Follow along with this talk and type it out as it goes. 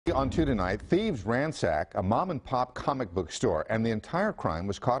On 2 tonight, thieves ransack a mom-and-pop comic book store, and the entire crime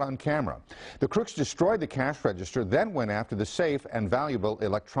was caught on camera. The crooks destroyed the cash register, then went after the safe and valuable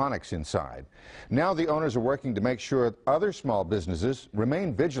electronics inside. Now the owners are working to make sure other small businesses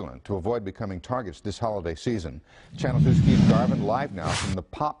remain vigilant to avoid becoming targets this holiday season. Channel 2's Keith Garvin live now from the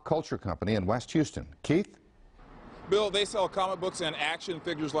Pop Culture Company in West Houston. Keith? Bill, they sell comic books and action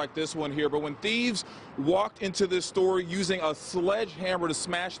figures like this one here, but when thieves walked into this store using a sledgehammer to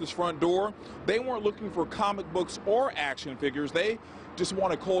smash this front door, they weren't looking for comic books or action figures. They just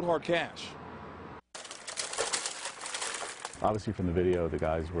wanted cold hard cash. Obviously from the video, the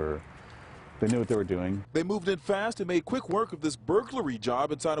guys they knew what they were doing. They moved in fast and made quick work of this burglary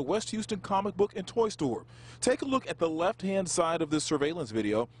job inside a West Houston comic book and toy store. Take a look at the left-hand side of this surveillance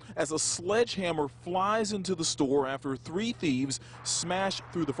video as a sledgehammer flies into the store after 3 thieves smash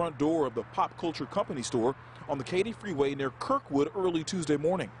through the front door of the Pop Culture Company store on the Katy Freeway near Kirkwood early Tuesday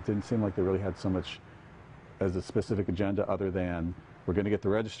morning. It didn't seem like they really had so much as a specific agenda other than we're going to get the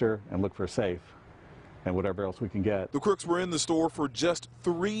register and look for a safe and whatever else we can get. The crooks were in the store for just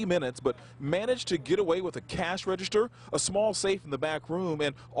 3 minutes, but managed to get away with a cash register, a small safe in the back room,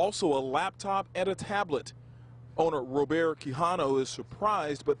 and also a laptop and a tablet. Owner Robert Quijano is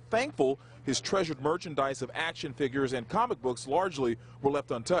surprised but thankful his treasured merchandise of action figures and comic books largely were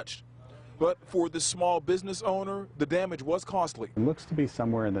left untouched. But for this small business owner, the damage was costly. It looks to be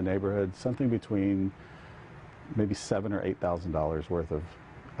somewhere in the neighborhood, something between maybe $7,000 or $8,000 worth of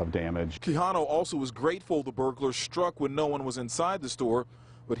damage. Quijano also was grateful the burglars struck when no one was inside the store,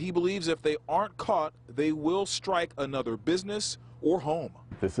 but he believes if they aren't caught, they will strike another business or home.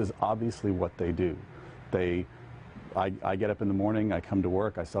 This is obviously what they do. I get up in the morning, I come to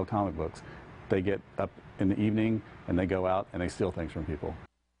work, I sell comic books. They get up in the evening and they go out and they steal things from people.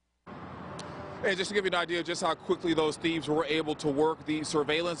 And just to give you an idea of just how quickly those thieves were able to work, the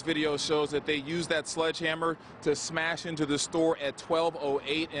surveillance video shows that they used that sledgehammer to smash into the store at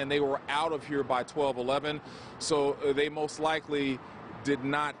 12:08, and they were out of here by 12:11. So they most likely did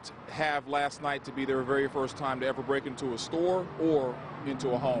not have last night to be their very first time to ever break into a store or into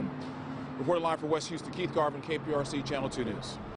a home. Reporting live for West Houston, Keith Garvin, KPRC Channel 2 News.